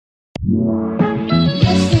Welcome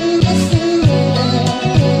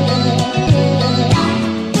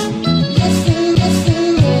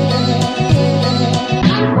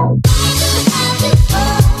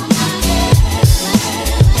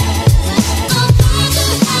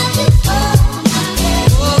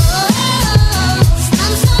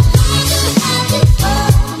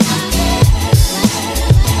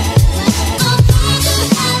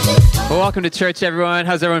to church, everyone.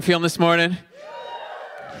 How's everyone feeling this morning?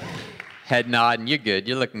 Head nodding. You're good.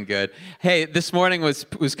 You're looking good. Hey, this morning was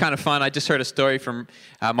kind of fun. I just heard a story from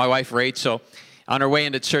my wife, Rachel. On her way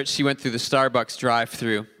into church, she went through the Starbucks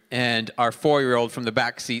drive-thru, and our 4-year-old from the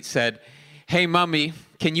back seat said, "Hey, Mommy,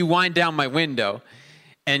 can you wind down my window?"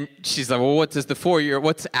 And she's like, "Well, what's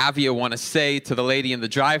Avia want to say to the lady in the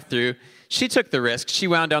drive-thru?" She took the risk. She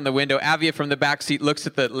wound down the window. Avia from the back seat looks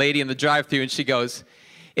at the lady in the drive-thru, and she goes,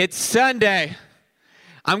 "It's Sunday.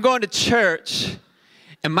 I'm going to church,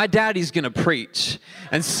 and my daddy's going to preach."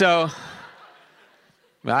 And so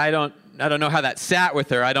I don't know how that sat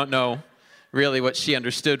with her. I don't know really what she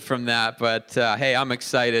understood from that. But hey, I'm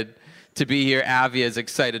excited to be here. Avia is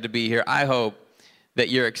excited to be here. I hope that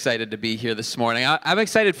you're excited to be here this morning. I'm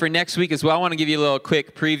excited for next week as well. I want to give you a little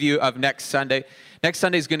quick preview of next Sunday. Next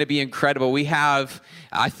Sunday is going to be incredible. We have,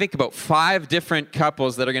 I think, about 5 different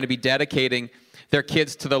couples that are going to be dedicating their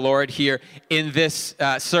kids to the Lord here in this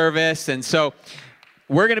service. And so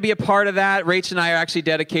we're going to be a part of that. Rach and I are actually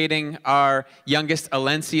dedicating our youngest,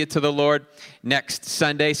 Alencia, to the Lord next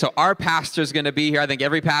Sunday. So our pastor is going to be here. I think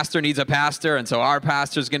every pastor needs a pastor. And so our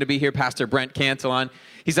pastor is going to be here, Pastor Brent Cantillon.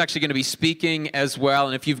 He's actually going to be speaking as well.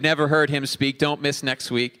 And if you've never heard him speak, don't miss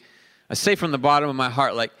next week. I say from the bottom of my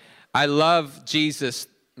heart, like, I love Jesus,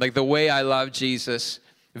 like the way I love Jesus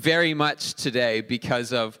very much today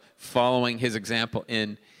because of following his example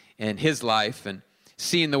in his life and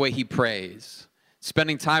seeing the way he prays,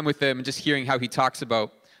 spending time with him and just hearing how he talks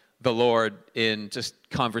about the Lord in just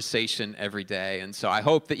conversation every day. And so I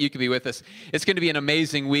hope that you can be with us. It's going to be an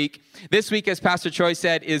amazing week. This week, as Pastor Troy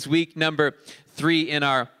said, is week number 3 in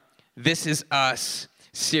our This Is Us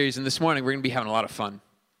series. And this morning, we're going to be having a lot of fun.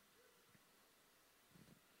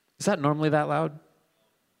 Is that normally that loud?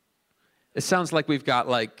 It sounds like we've got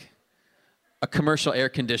like a commercial air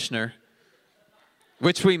conditioner,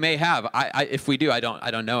 which we may have. If we do, I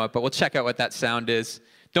don't know it, but we'll check out what that sound is.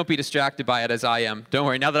 Don't be distracted by it as I am. Don't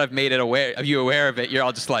worry. Now that I've made you aware of it, you're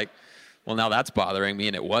all just like, well, now that's bothering me,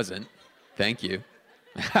 and it wasn't. Thank you.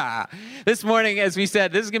 This morning, as we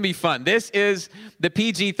said, this is going to be fun. This is the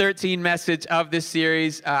PG-13 message of this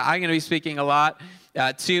series. I'm going to be speaking a lot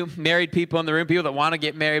to married people in the room, people that want to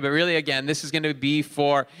get married, but really, again, this is going to be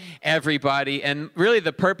for everybody. And really,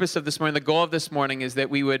 the purpose of this morning, the goal of this morning is that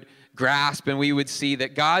we would grasp and we would see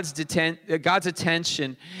that God's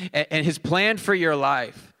attention and his plan for your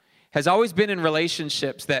life has always been in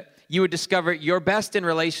relationships, that you would discover your best in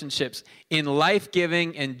relationships, in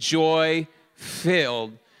life-giving and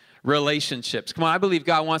joy-filled relationships. Come on, I believe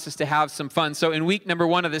God wants us to have some fun. So in week number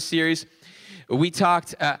 1 of this series, we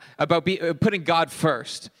talked about putting God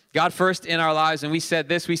first in our lives. And we said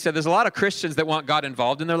there's a lot of Christians that want God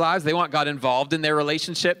involved in their lives. They want God involved in their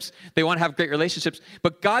relationships. They want to have great relationships,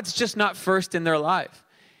 but God's just not first in their life.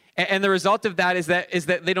 And the result of that is that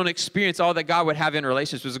they don't experience all that God would have in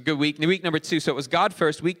relationships. It was a good week. Week number 2, so it was God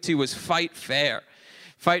first. Week 2 was fight fair.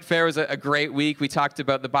 Fight fair was a great week. We talked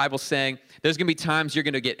about the Bible saying there's going to be times you're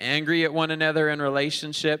going to get angry at one another in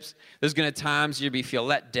relationships. There's going to be times you'll feel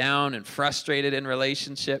let down and frustrated in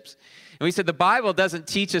relationships. And we said the Bible doesn't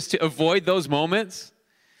teach us to avoid those moments.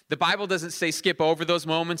 The Bible doesn't say skip over those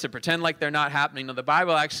moments and pretend like they're not happening. No, the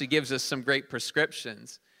Bible actually gives us some great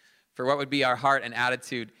prescriptions for what would be our heart and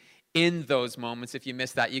attitude in those moments. If you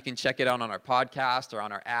missed that, you can check it out on our podcast or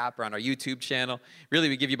on our app or on our YouTube channel. Really,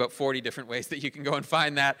 we give you about 40 different ways that you can go and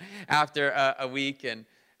find that after a week. And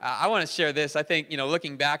I want to share this. I think,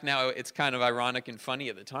 looking back now, it's kind of ironic and funny.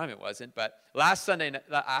 At the time it wasn't. But last Sunday,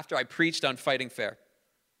 after I preached on fighting fair,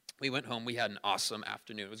 we went home. We had an awesome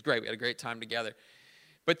afternoon. It was great. We had a great time together.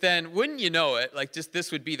 But then, wouldn't you know it, like just this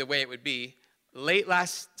would be the way it would be. Late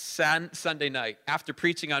last Sunday night, after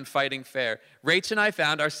preaching on fighting fair, Rach and I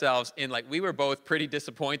found ourselves in, we were both pretty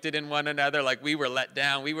disappointed in one another. We were let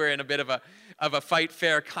down. We were in a bit of a fight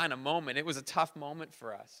fair kind of moment. It was a tough moment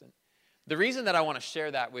for us. And the reason that I want to share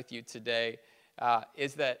that with you today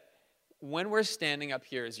is that when we're standing up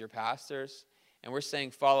here as your pastors and we're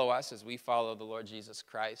saying follow us as we follow the Lord Jesus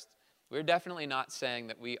Christ, we're definitely not saying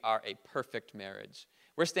that we are a perfect marriage.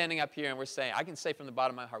 We're standing up here and we're saying, I can say from the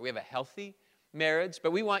bottom of my heart, we have a healthy marriage,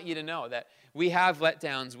 but we want you to know that we have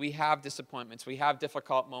letdowns, we have disappointments, we have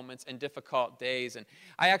difficult moments and difficult days. And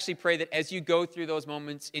I actually pray that as you go through those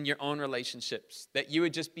moments in your own relationships, that you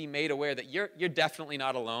would just be made aware that you're definitely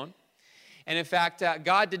not alone. And in fact,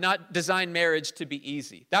 God did not design marriage to be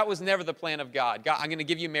easy. That was never the plan of God. I'm going to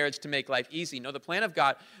give you marriage to make life easy. No, the plan of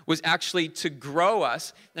God was actually to grow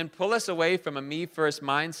us and pull us away from a me-first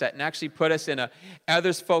mindset and actually put us in a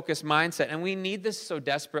others-focused mindset. And we need this so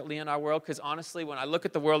desperately in our world because honestly, when I look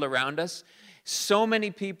at the world around us, so many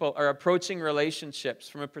people are approaching relationships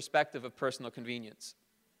from a perspective of personal convenience.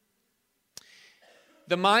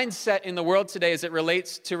 The mindset in the world today as it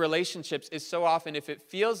relates to relationships is so often, if it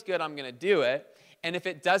feels good, I'm going to do it. And if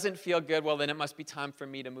it doesn't feel good, well, then it must be time for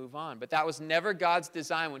me to move on. But that was never God's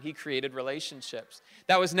design when he created relationships.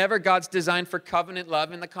 That was never God's design for covenant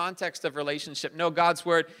love in the context of relationship. No, God's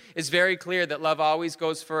word is very clear that love always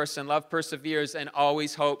goes first and love perseveres and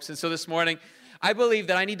always hopes. And so this morning, I believe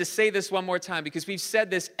that I need to say this one more time because we've said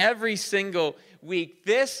this every single week.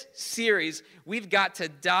 This series, we've got to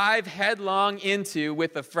dive headlong into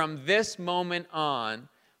with a from this moment on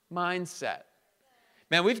mindset.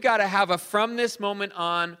 Man, we've got to have a from this moment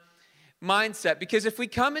on mindset because if we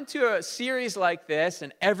come into a series like this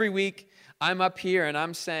and every week I'm up here and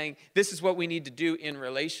I'm saying this is what we need to do in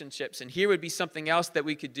relationships and here would be something else that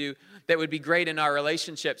we could do that would be great in our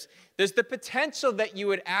relationships, there's the potential that you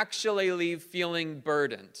would actually leave feeling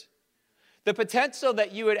burdened. The potential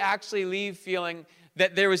that you would actually leave feeling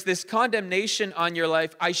that there was this condemnation on your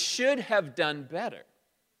life, I should have done better.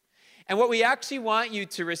 And what we actually want you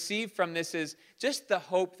to receive from this is just the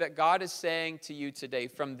hope that God is saying to you today,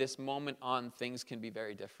 from this moment on, things can be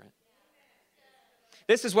very different.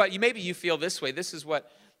 This is what, maybe you feel this way. This is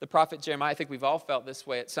what the prophet Jeremiah, I think we've all felt this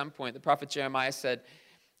way at some point. The prophet Jeremiah said,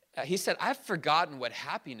 I've forgotten what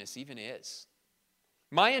happiness even is.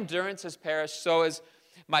 My endurance has perished, so has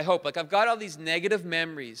my hope. Like I've got all these negative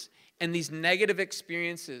memories and these negative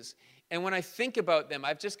experiences. And when I think about them,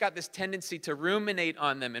 I've just got this tendency to ruminate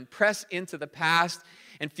on them and press into the past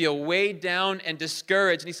and feel weighed down and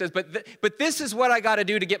discouraged. And he says, but this is what I got to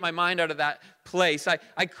do to get my mind out of that place.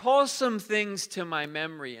 I call some things to my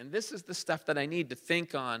memory, and this is the stuff that I need to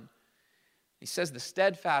think on. He says, the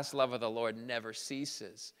steadfast love of the Lord never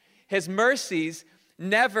ceases. His mercies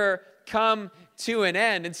never come to an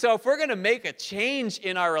end. And so if we're going to make a change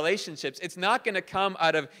in our relationships, it's not going to come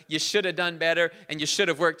out of you should have done better and you should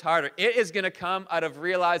have worked harder. It is going to come out of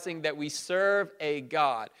realizing that we serve a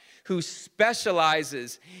God who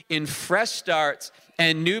specializes in fresh starts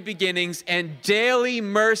and new beginnings and daily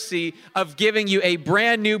mercy of giving you a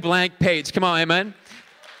brand new blank page. Come on, amen?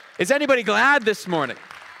 Is anybody glad this morning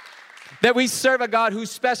that we serve a God who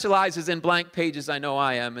specializes in blank pages? I know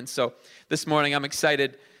I am. And so this morning I'm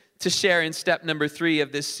excited to share in step number 3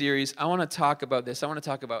 of this series. I want to talk about this. I want to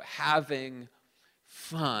talk about having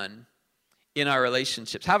fun in our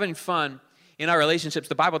relationships. Having fun in our relationships.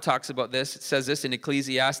 The Bible talks about this. It says this in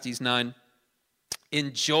Ecclesiastes 9.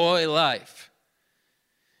 Enjoy life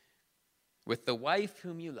with the wife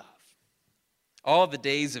whom you love. All the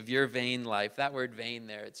days of your vain life. That word vain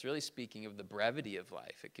there, it's really speaking of the brevity of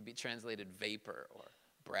life. It could be translated vapor or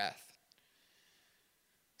breath.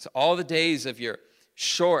 So all the days of your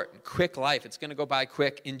short and quick life, it's going to go by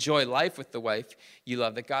quick. Enjoy life with the wife you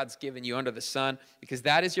love that God's given you under the sun, because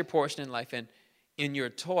that is your portion in life, and in your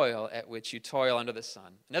toil at which you toil under the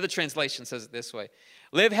sun. Another translation says it this way: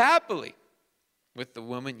 live happily with the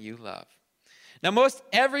woman you love. Now, most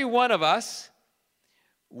every one of us,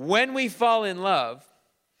 when we fall in love,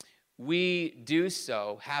 we do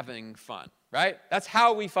so having fun, right? That's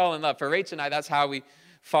how we fall in love. For Rach and I, that's how we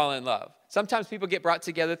fall in love. Sometimes people get brought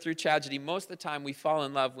together through tragedy. Most of the time, we fall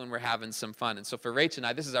in love when we're having some fun. And so for Rach and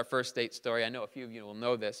I, this is our first date story. I know a few of you will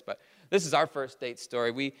know this, but this is our first date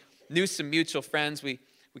story. We knew some mutual friends. We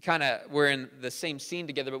kind of were in the same scene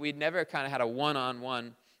together, but we'd never kind of had a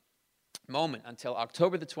one-on-one moment until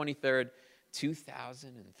October the 23rd,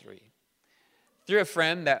 2003. Through a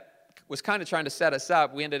friend that was kind of trying to set us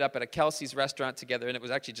up, we ended up at a Kelsey's restaurant together, and it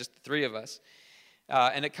was actually just the 3 of us.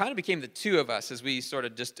 And it kind of became the 2 of us as we sort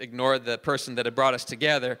of just ignored the person that had brought us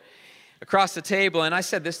together across the table. And I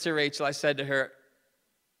said this to Rachel. I said to her,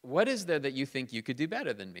 what is there that you think you could do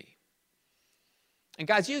better than me? And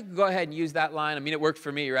guys, you can go ahead and use that line. I mean, it worked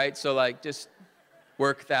for me, right? So like, just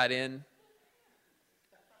work that in.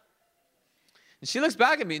 And she looks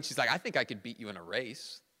back at me and she's like, I think I could beat you in a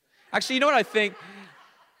race. Actually, you know what I think?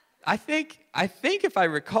 I think if I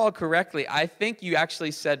recall correctly, I think you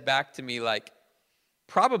actually said back to me like,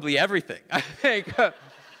 probably everything. I think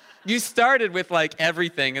you started with like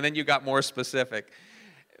everything and then you got more specific.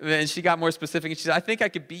 And she got more specific, and she said, I think I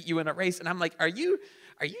could beat you in a race. And I'm like, are you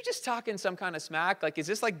just talking some kind of smack? Like, is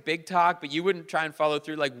this like big talk, but you wouldn't try and follow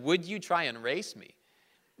through? Like, would you try and race me?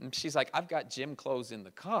 And she's like, I've got gym clothes in the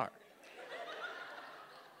car.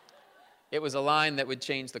 It was a line that would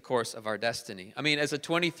change the course of our destiny. I mean, as a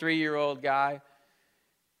 23-year-old guy,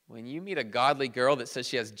 when you meet a godly girl that says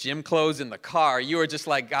she has gym clothes in the car, you are just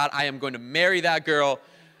like, God, I am going to marry that girl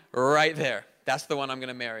right there. That's the one I'm going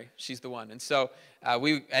to marry. She's the one. And so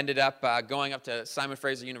we ended up going up to Simon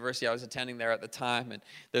Fraser University. I was attending there at the time, and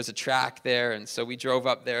there's a track there. And so we drove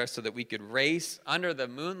up there so that we could race under the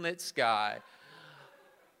moonlit sky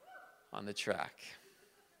on the track.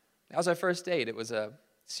 That was our first date. It was a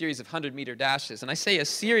series of 100-meter dashes. And I say a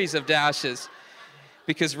series of dashes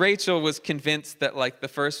because Rachel was convinced that, like, the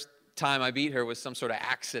first time I beat her was some sort of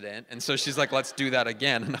accident. And so she's like, let's do that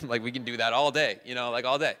again. And I'm like, we can do that all day, like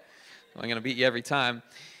all day. I'm going to beat you every time.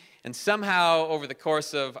 And somehow, over the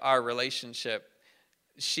course of our relationship,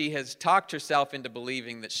 she has talked herself into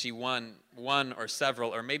believing that she won one or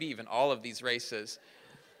several or maybe even all of these races.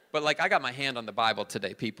 But, like, I got my hand on the Bible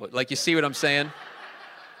today, people. Like, you see what I'm saying?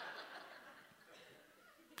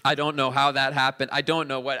 I don't know how that happened. I don't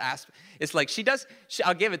know what aspect. It's like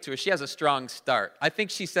I'll give it to her. She has a strong start. I think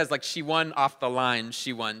she says, like, she won off the line.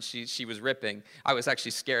 She won. She was ripping. I was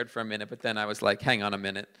actually scared for a minute, but then I was like, hang on a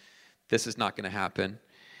minute. This is not going to happen.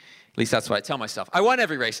 At least that's what I tell myself. I won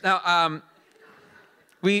every race. Now,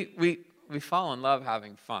 we fall in love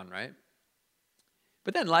having fun, right?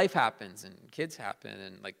 But then life happens, and kids happen,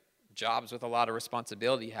 and, like, jobs with a lot of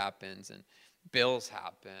responsibility happens, and bills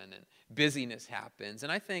happen, and busyness happens.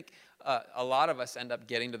 And I think a lot of us end up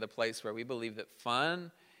getting to the place where we believe that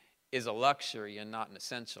fun is a luxury and not an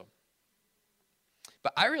essential.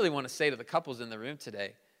 But I really want to say to the couples in the room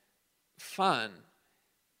today, fun,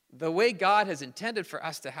 the way God has intended for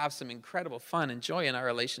us to have some incredible fun and joy in our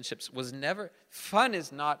relationships fun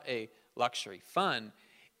is not a luxury. Fun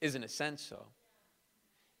is an essential.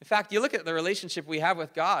 In fact, you look at the relationship we have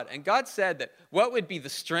with God, and God said that what would be the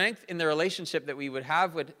strength in the relationship that we would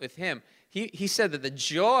have with Him, He said that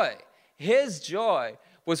His joy,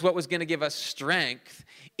 was what was going to give us strength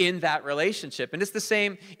in that relationship. And it's the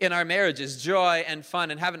same in our marriages. Joy and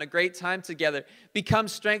fun and having a great time together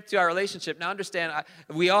becomes strength to our relationship. Now understand,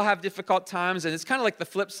 we all have difficult times, and it's kind of like the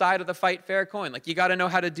flip side of the fight fair coin. Like, you got to know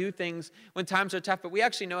how to do things when times are tough, but we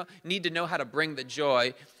actually need to know how to bring the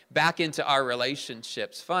joy back into our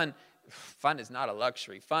relationships. Fun is not a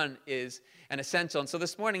luxury. Fun is an essential. And so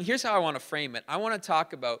this morning, here's how I want to frame it. I want to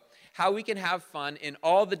talk about how we can have fun in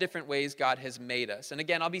all the different ways God has made us. And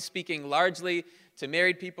again, I'll be speaking largely to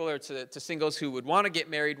married people or to singles who would want to get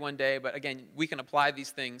married one day. But again, we can apply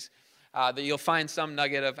these things. That you'll find some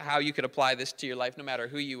nugget of how you could apply this to your life, no matter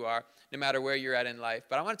who you are, no matter where you're at in life.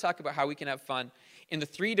 But I want to talk about how we can have fun in the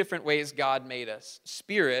three different ways God made us: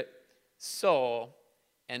 spirit, soul,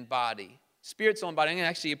 and body. Spirit, soul, and body. I'm going to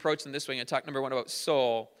actually approach them this way. I'm going to talk, number one, about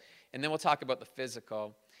soul, and then we'll talk about the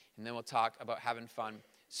physical, and then we'll talk about having fun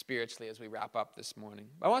spiritually as we wrap up this morning.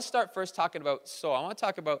 But I want to start first talking about soul. I want to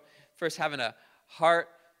talk about first having a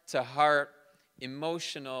heart-to-heart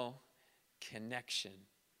emotional connection.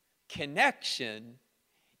 Connection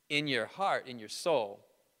in your heart, in your soul,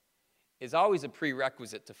 is always a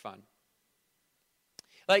prerequisite to fun.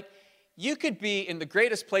 Like, you could be in the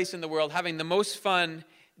greatest place in the world, having the most fun,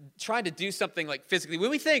 trying to do something like physically. When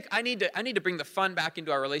we think, I need to bring the fun back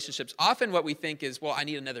into our relationships, often what we think is, well, I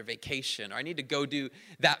need another vacation, or I need to go do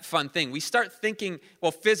that fun thing. We start thinking,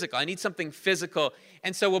 well, physical. I need something physical.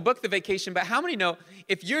 And so we'll book the vacation. But how many know,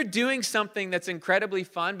 if you're doing something that's incredibly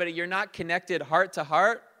fun, but you're not connected heart to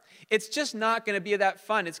heart, it's just not going to be that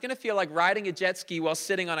fun. It's going to feel like riding a jet ski while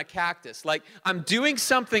sitting on a cactus. Like, I'm doing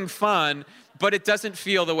something fun, but it doesn't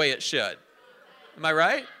feel the way it should. Am I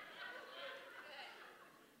right?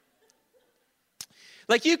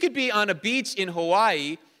 Like, you could be on a beach in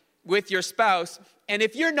Hawaii with your spouse, and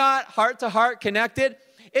if you're not heart-to-heart connected,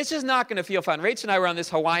 it's just not going to feel fun. Rach and I were on this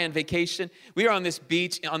Hawaiian vacation. We were on this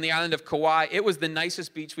beach on the island of Kauai. It was the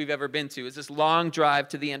nicest beach we've ever been to. It's this long drive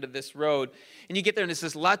to the end of this road. And you get there, and it's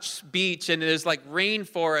this lush beach, and there's like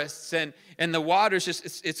rainforests, and the water's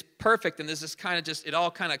just, it's perfect. And there's this kind of just, it all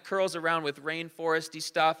kind of curls around with rainforesty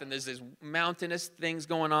stuff, and there's this mountainous things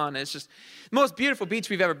going on. And it's just the most beautiful beach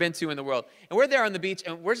we've ever been to in the world. And we're there on the beach,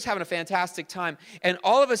 and we're just having a fantastic time. And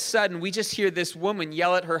all of a sudden, we just hear this woman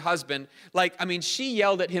yell at her husband. Like, I mean, she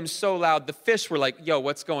yelled at him so loud, the fish were like, yo,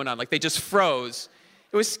 what's going on? Like, they just froze.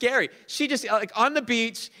 It was scary. She just, like, on the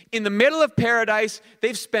beach, in the middle of paradise,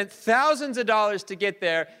 they've spent thousands of dollars to get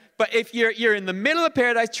there. But if you're in the middle of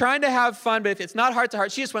paradise trying to have fun, but if it's not heart to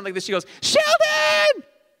heart, she just went like this. She goes, Sheldon!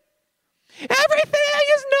 Everything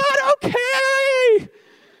is not okay.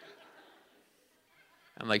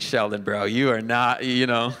 I'm like, Sheldon, bro, you are not, you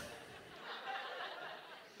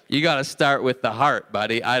got to start with the heart,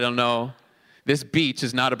 buddy. I don't know. This beach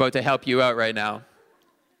is not about to help you out right now.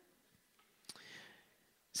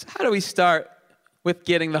 So how do we start with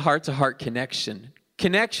getting the heart-to-heart connection?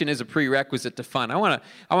 Connection is a prerequisite to fun. I want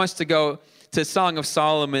us to go to Song of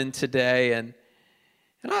Solomon today, and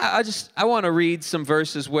I want to read some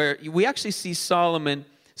verses where we actually see Solomon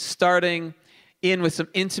starting in with some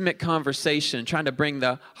intimate conversation, trying to bring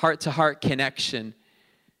the heart-to-heart connection.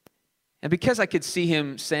 And because I could see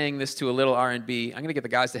him saying this to a little R&B, I'm going to get the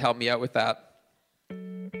guys to help me out with that.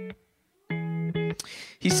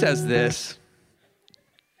 He says this.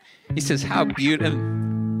 He says, how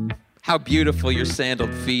beautiful your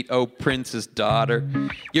sandaled feet, O prince's daughter.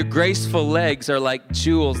 Your graceful legs are like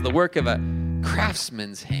jewels, the work of a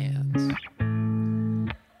craftsman's hands.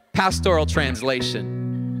 Pastoral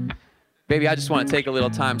translation. Baby, I just want to take a little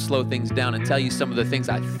time, slow things down, and tell you some of the things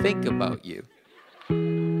I think about you.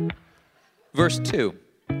 Verse 2.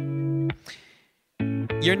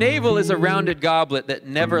 Your navel is a rounded goblet that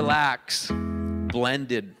never lacks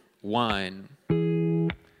blended wine.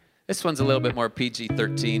 This one's a little bit more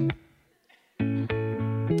PG-13.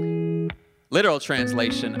 Literal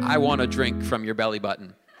translation, I want to drink from your belly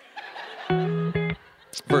button.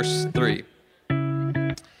 Verse 3.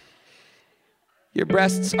 Your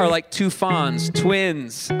breasts are like two fawns,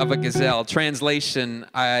 twins of a gazelle. Translation,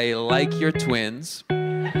 I like your twins.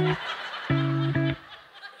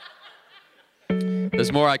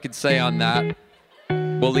 There's more I could say on that.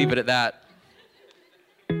 We'll leave it at that.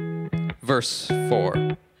 Verse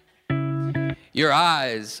 4. Your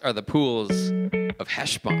eyes are the pools of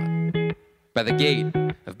Heshbon, by the gate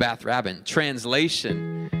of Bath Rabbin.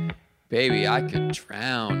 Translation, baby, I could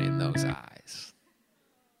drown in those eyes.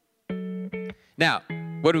 Now,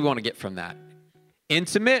 what do we want to get from that?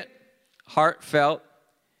 Intimate, heartfelt,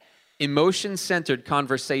 emotion-centered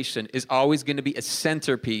conversation is always going to be a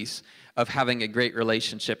centerpiece of having a great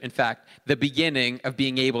relationship. In fact, the beginning of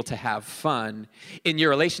being able to have fun in your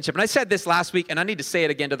relationship. And I said this last week, and I need to say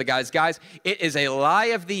it again to the guys. Guys, it is a lie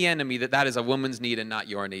of the enemy that is a woman's need and not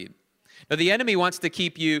your need. Now, the enemy wants to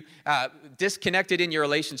keep you disconnected in your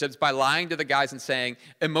relationships by lying to the guys and saying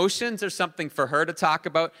emotions are something for her to talk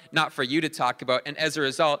about, not for you to talk about. And as a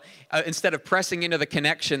result, instead of pressing into the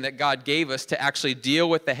connection that God gave us to actually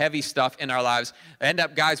deal with the heavy stuff in our lives,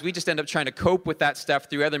 we just end up trying to cope with that stuff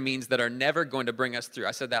through other means that are never going to bring us through.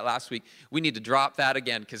 I said that last week. We need to drop that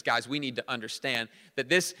again because, guys, we need to understand that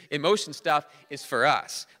this emotion stuff is for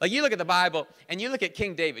us. Like, you look at the Bible and you look at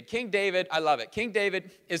King David. King David, I love it. King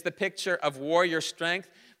David is the picture of warrior strength,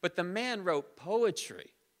 but the man wrote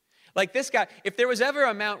poetry. Like, this guy, if there was ever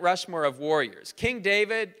a Mount Rushmore of warriors, King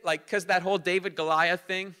David, like, because that whole David-Goliath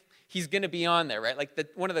thing, he's going to be on there, right? Like,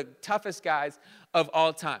 one of the toughest guys of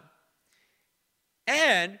all time.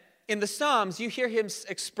 And in the Psalms, you hear him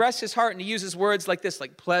express his heart, and he uses words like this,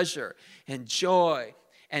 like pleasure and joy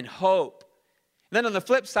and hope. Then on the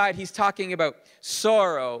flip side, he's talking about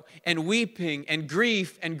sorrow and weeping and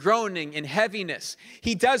grief and groaning and heaviness.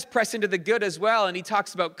 He does press into the good as well, and he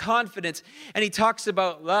talks about confidence, and he talks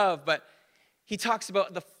about love, but he talks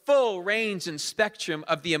about the full range and spectrum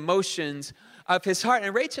of the emotions of his heart.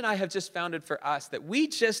 And Rach and I have just found it for us that we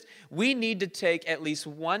need to take at least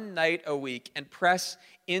one night a week and press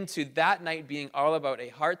into that night being all about a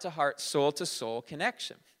heart-to-heart, soul-to-soul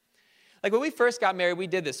connection. Like, when we first got married, we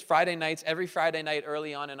did this Friday nights, every Friday night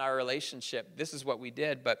early on in our relationship. This is what we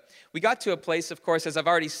did. But we got to a place, of course, as I've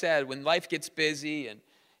already said, when life gets busy and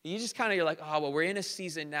you just kind of, you're like, oh, well, we're in a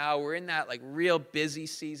season now. We're in that, like, real busy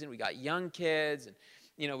season. We got young kids and,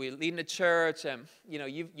 we're leading a church and,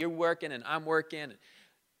 you're working and I'm working. And,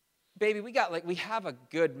 baby, we have a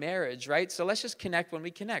good marriage, right? So let's just connect when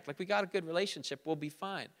we connect. Like, we got a good relationship. We'll be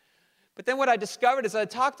fine. But then what I discovered is I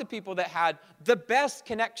talked to people that had the best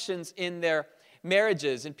connections in their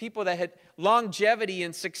marriages and people that had longevity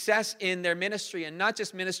and success in their ministry, and not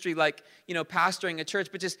just ministry like, pastoring a church,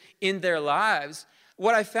 but just in their lives.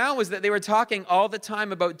 What I found was that they were talking all the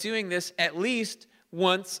time about doing this at least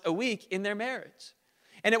once a week in their marriage.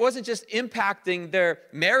 And it wasn't just impacting their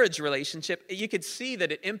marriage relationship. You could see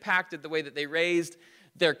that it impacted the way that they raised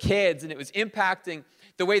their kids, and it was impacting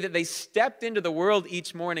the way that they stepped into the world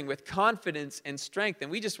each morning with confidence and strength.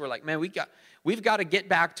 And we just were like, man, we've got to get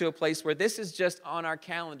back to a place where this is just on our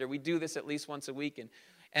calendar. We do this at least once a week.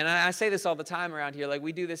 And I say this all the time around here, like,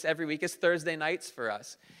 we do this every week. It's Thursday nights for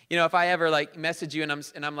us. If I ever message you and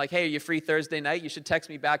I'm like, hey, are you free Thursday night? You should text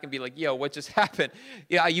me back and be like, yo, what just happened?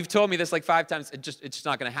 Yeah, you've told me this like 5 times. It's just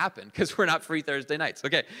not going to happen because we're not free Thursday nights.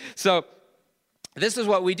 Okay, so This is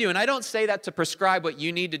what we do. And I don't say that to prescribe what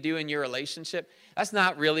you need to do in your relationship. That's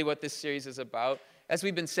not really what this series is about, as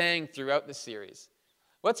we've been saying throughout the series.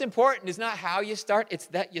 What's important is not how you start, it's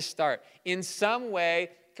that you start. In some way,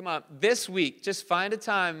 come on, this week, just find a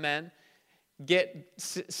time, men,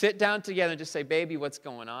 sit down together and just say, baby, what's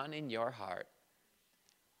going on in your heart?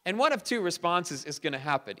 And one of two responses is going to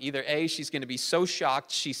happen. Either A, she's going to be so shocked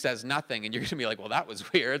she says nothing, and you're going to be like, well, that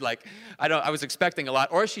was weird. Like, I was expecting a lot.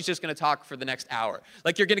 Or she's just going to talk for the next hour.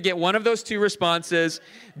 Like, you're going to get one of those two responses.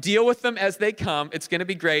 Deal with them as they come. It's going to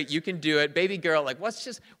be great. You can do it. Baby girl, like,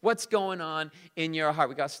 what's going on in your heart?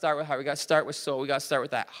 We got to start with heart. We got to start with soul. We got to start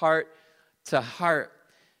with that heart-to-heart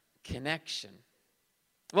connection.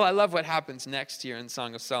 Well, I love what happens next here in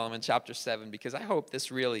Song of Solomon, chapter 7, because I hope this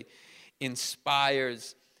really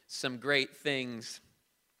inspires some great things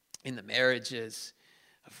in the marriages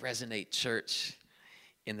of Resonate Church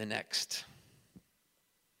in the next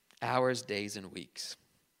hours, days, and weeks.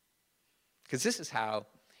 Because this is how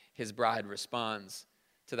his bride responds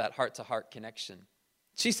to that heart-to-heart connection.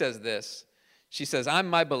 She says this. She says, I'm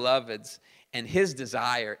my beloved's, and his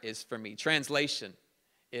desire is for me. Translation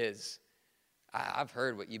is, I've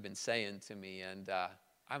heard what you've been saying to me, and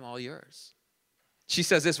I'm all yours. She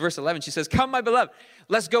says this, verse 11, she says, come, my beloved,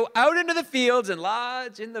 let's go out into the fields and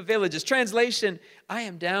lodge in the villages. Translation, I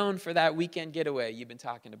am down for that weekend getaway you've been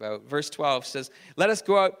talking about. Verse 12 says, let us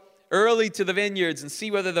go out early to the vineyards and see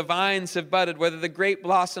whether the vines have budded, whether the grape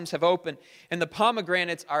blossoms have opened, and the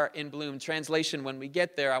pomegranates are in bloom. Translation, when we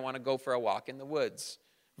get there, I want to go for a walk in the woods.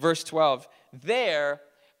 Verse 12, there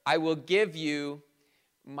I will give you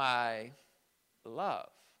my love.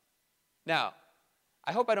 Now,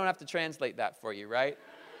 I hope I don't have to translate that for you, right?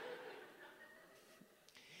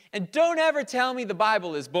 And don't ever tell me the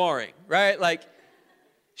Bible is boring, right? Like,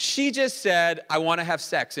 she just said, I want to have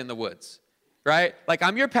sex in the woods, right? Like,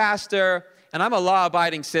 I'm your pastor, and I'm a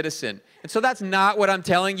law-abiding citizen. And so that's not what I'm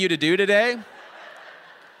telling you to do today.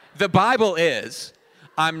 The Bible is.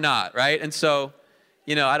 I'm not, right? And so,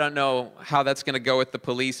 I don't know how that's going to go with the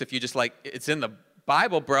police if you just like, it's in the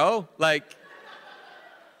Bible, bro. Like,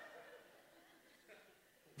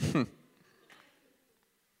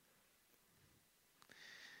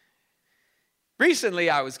 recently,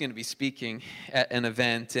 I was going to be speaking at an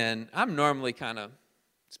event, and I'm normally kind of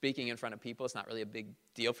speaking in front of people. It's not really a big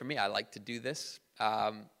deal for me. I like to do this.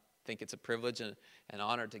 Think it's a privilege and an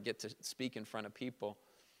honor to get to speak in front of people.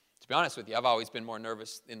 To be honest with you, I've always been more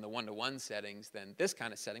nervous in the one-to-one settings than this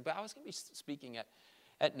kind of setting, but I was going to be speaking at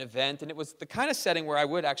an event, and it was the kind of setting where I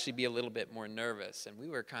would actually be a little bit more nervous, and we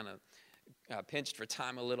were kind of pinched for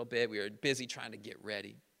time a little bit. We were busy trying to get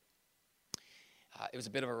ready. It was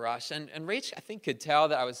a bit of a rush. And Rach, I think, could tell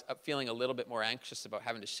that I was feeling a little bit more anxious about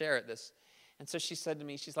having to share at this. And so she said to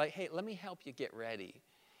me, she's like, hey, let me help you get ready.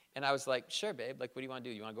 And I was like, sure, babe. Like, what do you want to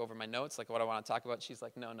do? You want to go over my notes? Like, what I want to talk about? She's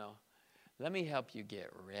like, no. Let me help you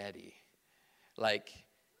get ready. Like,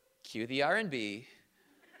 cue the R&B,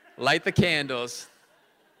 light the candles.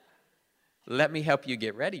 Let me help you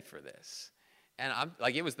get ready for this. And I'm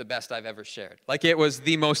like, it was the best I've ever shared. Like, it was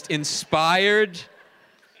the most inspired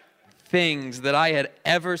things that I had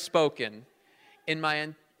ever spoken in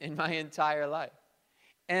my entire life.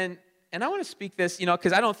 And I want to speak this,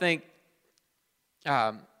 because I don't think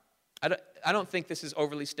this is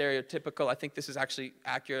overly stereotypical. I think this is actually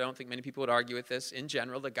accurate. I don't think many people would argue with this. In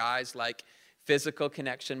general, the guys like physical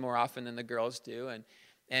connection more often than the girls do,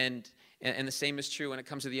 and the same is true when it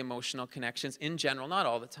comes to the emotional connections. In general, not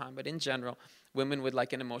all the time, but in general, women would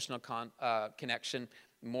like an emotional connection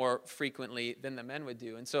more frequently than the men would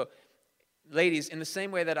do. And so, ladies, in the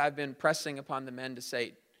same way that I've been pressing upon the men to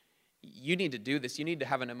say, you need to do this, you need to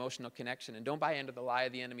have an emotional connection, and don't buy into the lie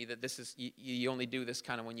of the enemy that this is you only do this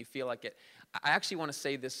kind of when you feel like it. I actually want to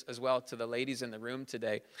say this as well to the ladies in the room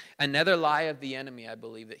today. Another lie of the enemy, I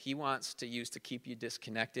believe, that he wants to use to keep you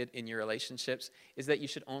disconnected in your relationships is that you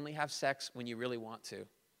should only have sex when you really want to.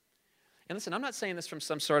 And listen, I'm not saying this from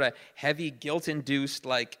some sort of heavy, guilt-induced,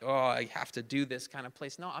 like, oh, I have to do this kind of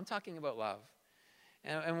place. No, I'm talking about love.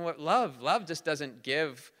 And what love just doesn't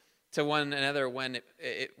give to one another when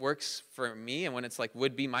it works for me and when it's like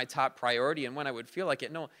would be my top priority and when I would feel like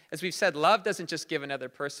it. No, as we've said, love doesn't just give another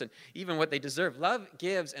person even what they deserve. Love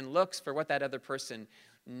gives and looks for what that other person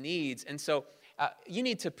needs. And so you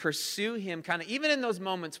need to pursue him kind of, even in those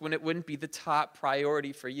moments when it wouldn't be the top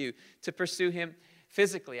priority for you, to pursue him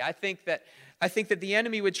physically. I think that the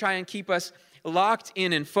enemy would try and keep us locked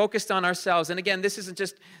in and focused on ourselves. And again, this isn't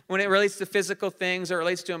just when it relates to physical things or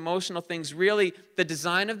relates to emotional things. Really, the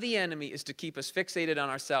design of the enemy is to keep us fixated on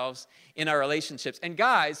ourselves in our relationships. And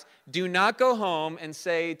guys, do not go home and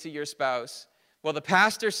say to your spouse, well, the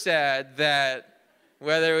pastor said that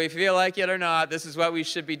Whether we feel like it or not, this is what we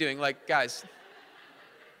should be doing. Like, guys,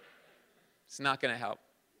 it's not going to help.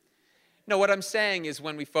 No, what I'm saying is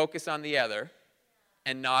when we focus on the other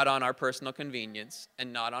and not on our personal convenience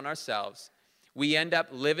and not on ourselves, we end up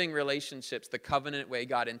living relationships the covenant way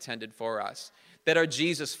God intended for us, that are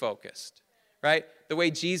Jesus-focused, right? The way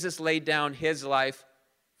Jesus laid down his life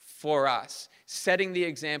for us, setting the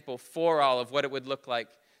example for all of what it would look like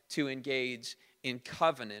to engage in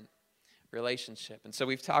covenant relationship. And so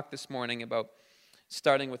we've talked this morning about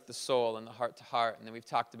starting with the soul and the heart to heart, and then we've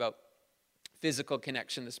talked about physical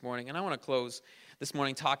connection this morning. And I want to close this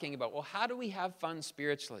morning talking about, well, how do we have fun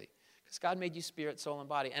spiritually? Because God made you spirit, soul, and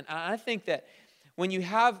body. And I think that when you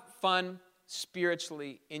have fun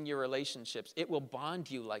spiritually in your relationships, it will bond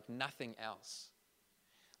you like nothing else.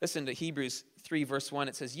 Listen to Hebrews 3, verse 1.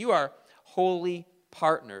 It says, you are holy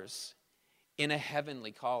partners in a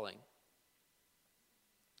heavenly calling.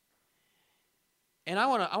 And I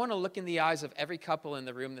want to look in the eyes of every couple in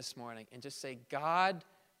the room this morning and just say, God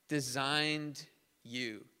designed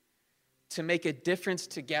you to make a difference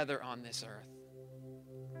together on this earth.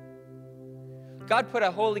 God put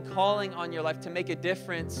a holy calling on your life to make a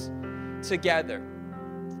difference together.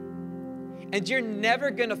 And you're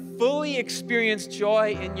never going to fully experience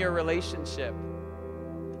joy in your relationship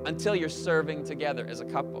until you're serving together as a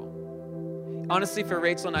couple. Honestly, for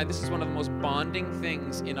Rachel and I, this is one of the most bonding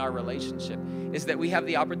things in our relationship, is that we have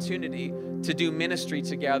the opportunity to do ministry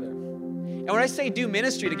together. And when I say do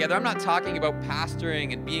ministry together, I'm not talking about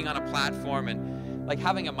pastoring and being on a platform and like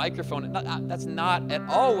having a microphone. That's not at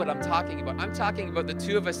all what I'm talking about. I'm talking about the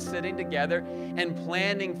two of us sitting together and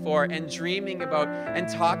planning for and dreaming about and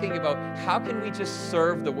talking about how can we just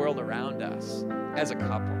serve the world around us as a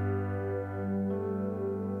couple.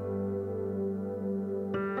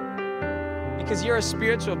 Because you're a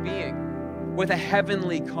spiritual being with a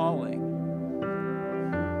heavenly calling.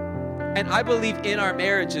 And I believe in our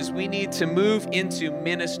marriages, we need to move into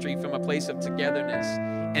ministry from a place of togetherness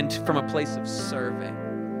and from a place of serving.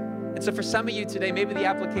 And so for some of you today, maybe the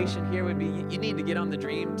application here would be you need to get on the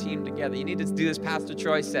dream team together. You need to do as Pastor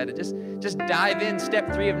Troy said, and just dive in.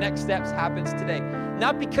 Step 3 of Next Steps happens today.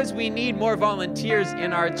 Not because we need more volunteers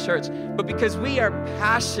in our church, but because we are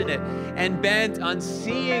passionate and bent on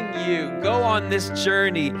seeing you go on this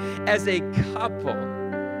journey as a couple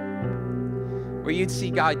where you'd see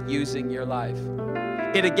God using your life.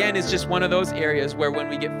 It again is just one of those areas where when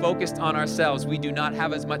we get focused on ourselves, we do not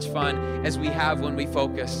have as much fun as we have when we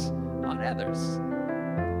focus on others.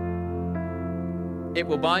 It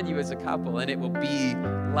will bond you as a couple, and it will be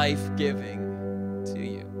life-giving to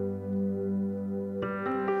you.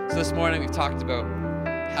 So this morning we've talked about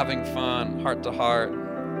having fun, heart to heart,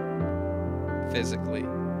 physically,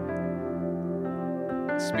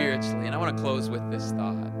 spiritually. And I want to close with this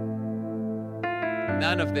thought.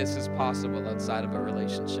 None of this is possible outside of a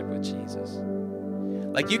relationship with Jesus.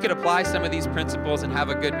 Like, you could apply some of these principles and have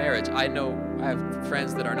a good marriage. I know I have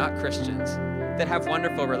friends that are not Christians that have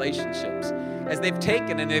wonderful relationships as they've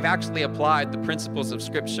taken and they've actually applied the principles of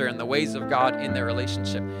Scripture and the ways of God in their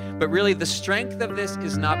relationship. But really, the strength of this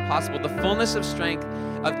is not possible. The fullness of strength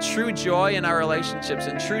of true joy in our relationships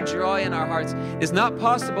and true joy in our hearts is not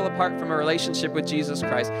possible apart from a relationship with Jesus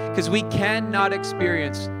Christ, because we cannot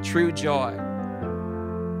experience true joy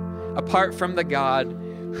apart from the God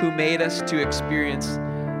who made us to experience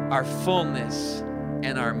our fullness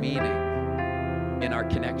and our meaning in our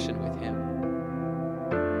connection with Him.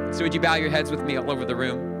 So would you bow your heads with me all over the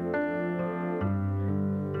room?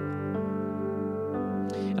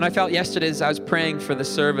 And I felt yesterday as I was praying for the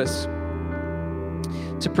service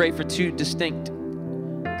to pray for 2 distinct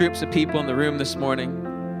groups of people in the room this morning.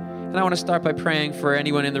 And I want to start by praying for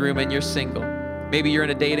anyone in the room and you're single. Maybe you're in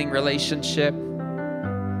a dating relationship.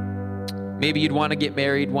 Maybe you'd want to get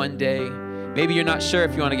married one day. Maybe you're not sure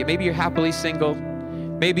if you want to get, maybe you're happily single.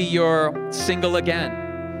 Maybe you're single again.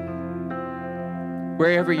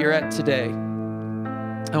 Wherever you're at today,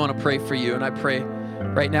 I want to pray for you. And I pray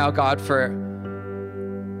right now, God, for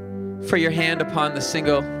your hand upon the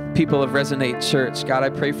single people of Resonate Church. God, I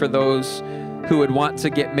pray for those who would want to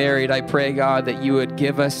get married. I pray, God, that you would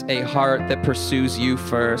give us a heart that pursues you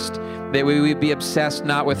first, that we would be obsessed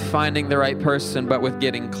not with finding the right person, but with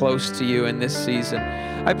getting close to you in this season.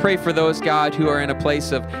 I pray for those, God, who are in a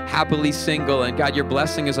place of happily single, and God, your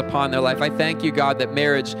blessing is upon their life. I thank you, God, that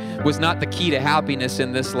marriage was not the key to happiness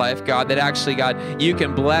in this life, God, that actually, God, you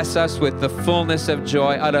can bless us with the fullness of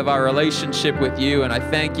joy out of our relationship with you, and I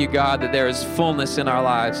thank you, God, that there is fullness in our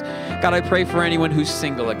lives. God, I pray for anyone who's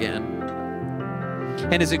single again.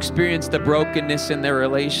 and has experienced the brokenness in their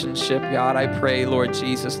relationship, God, I pray, Lord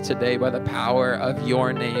Jesus, today by the power of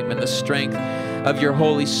your name and the strength of your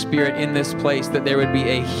Holy Spirit in this place, that there would be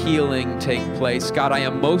a healing take place. God, I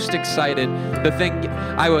am most excited. The thing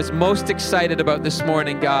I was most excited about this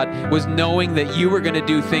morning, God, was knowing that you were going to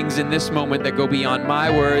do things in this moment that go beyond my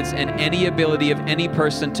words and any ability of any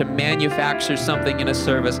person to manufacture something in a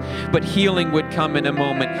service, but healing would come in a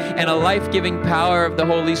moment, and a life-giving power of the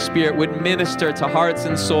Holy Spirit would minister to hearts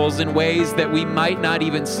and souls in ways that we might not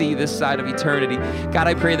even see this side of eternity. God,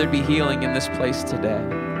 I pray there'd be healing in this place today.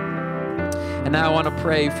 And now I want to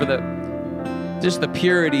pray for just the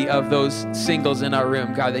purity of those singles in our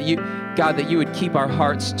room, God, that you would keep our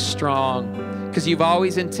hearts strong, because you've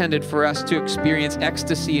always intended for us to experience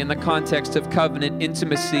ecstasy in the context of covenant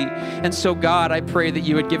intimacy. And so, God, I pray that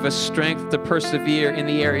you would give us strength to persevere in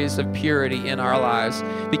the areas of purity in our lives,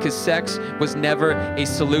 because sex was never a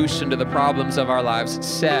solution to the problems of our lives.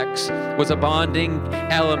 Sex was a bonding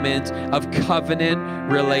element of covenant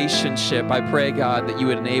relationship. I pray, God, that you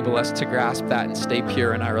would enable us to grasp that and stay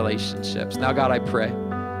pure in our relationships. Now, God, I pray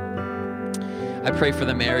for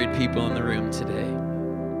the married people in the room today.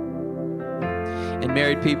 And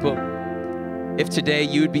married people, if today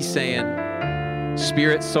you would be saying,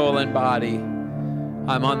 spirit, soul, and body,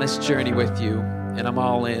 I'm on this journey with you, and I'm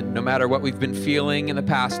all in, no matter what we've been feeling in the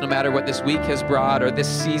past, no matter what this week has brought, or this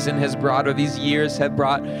season has brought, or these years have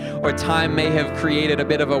brought, or time may have created a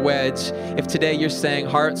bit of a wedge. If today you're saying,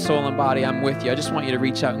 heart, soul, and body, I'm with you, I just want you to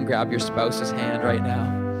reach out and grab your spouse's hand right now.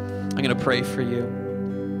 I'm going to pray for you.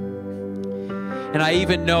 And I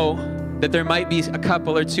even know that there might be a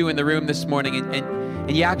couple or two in the room this morning, and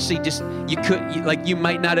you actually you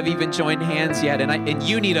might not have even joined hands yet, and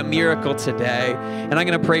you need a miracle today. And I'm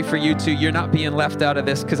going to pray for you too. You're not being left out of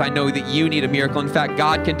this, because I know that you need a miracle. In fact,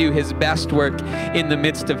 God can do his best work in the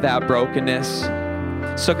midst of that brokenness.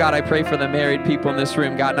 So God, I pray for the married people in this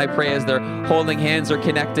room, God, and I pray as they're holding hands or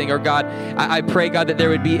connecting, or God, I pray, God, that there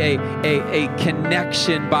would be a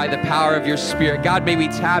connection by the power of your Spirit. God, may we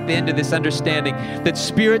tap into this understanding that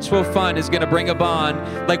spiritual fun is going to bring a bond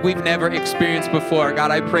like we've never experienced before.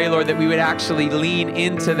 God, I pray, Lord, that we would actually lean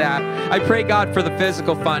into that. I pray, God, for the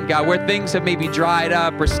physical fun, God, where things have maybe dried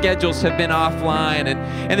up or schedules have been offline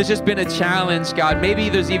and there's just been a challenge, God. Maybe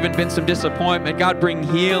there's even been some disappointment. God, bring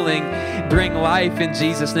healing, bring life in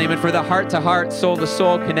Jesus' name. And for the heart-to-heart,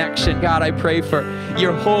 soul-to-soul connection, God, I pray for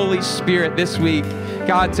your Holy Spirit this week,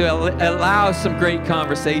 God, to allow some great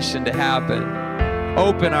conversation to happen.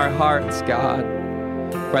 Open our hearts, God,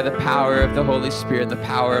 by the power of the Holy Spirit and the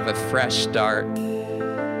power of a fresh start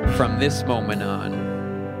from this moment on,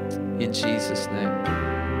 in Jesus' name.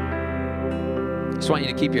 I just want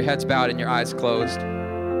you to keep your heads bowed and your eyes closed,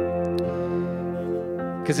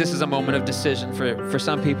 because this is a moment of decision for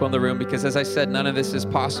some people in the room, because as I said, none of this is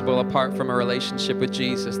possible apart from a relationship with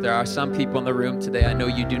Jesus. There are some people in the room today, I know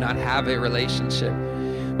you do not have a relationship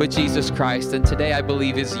with Jesus Christ, and today I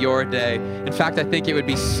believe is your day. In fact, I think it would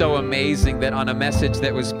be so amazing that on a message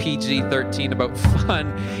that was PG-13 about fun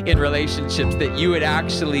in relationships, that you would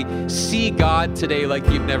actually see God today like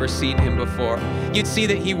you've never seen him before. You'd see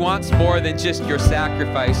that he wants more than just your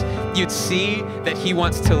sacrifice. You'd see that he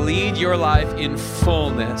wants to lead your life in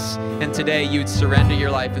fullness. And today you'd surrender your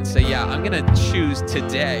life and say, yeah, I'm going to choose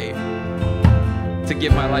today to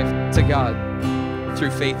give my life to God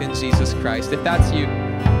through faith in Jesus Christ. If that's you,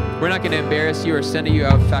 we're not going to embarrass you or send you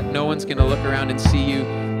out. In fact, no one's going to look around and see you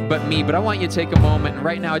but me. But I want you to take a moment, and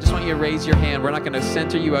right now I just want you to raise your hand. We're not going to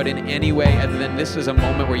center you out in any way other than this is a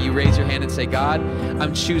moment where you raise your hand and say, God,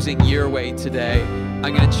 I'm choosing your way today.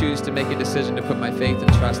 I'm going to choose to make a decision to put my faith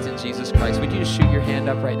and trust in Jesus Christ. Would you just shoot your hand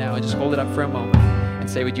up right now and just hold it up for a moment and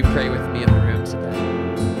say, would you pray with me in the room today?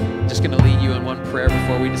 I'm just going to lead you in one prayer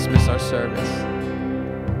before we dismiss our service.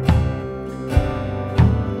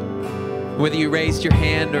 Whether you raised your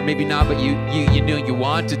hand or maybe not, but you knew you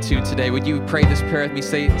wanted to today, would you pray this prayer with me?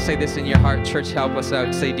 Say this in your heart. Church, help us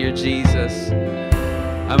out. Say, dear Jesus,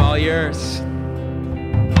 I'm all yours.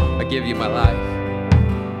 I give you my life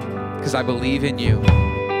because I believe in you,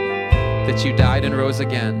 that you died and rose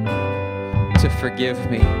again to forgive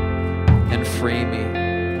me and free me.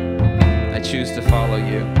 I choose to follow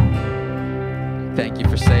you. Thank you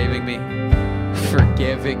for saving me,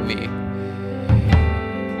 forgiving me.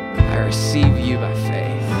 I receive you by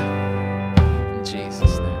faith. In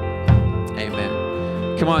Jesus' name,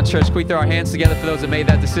 amen. Come on, church, can we throw our hands together for those that made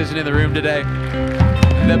that decision in the room today?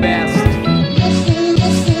 The best.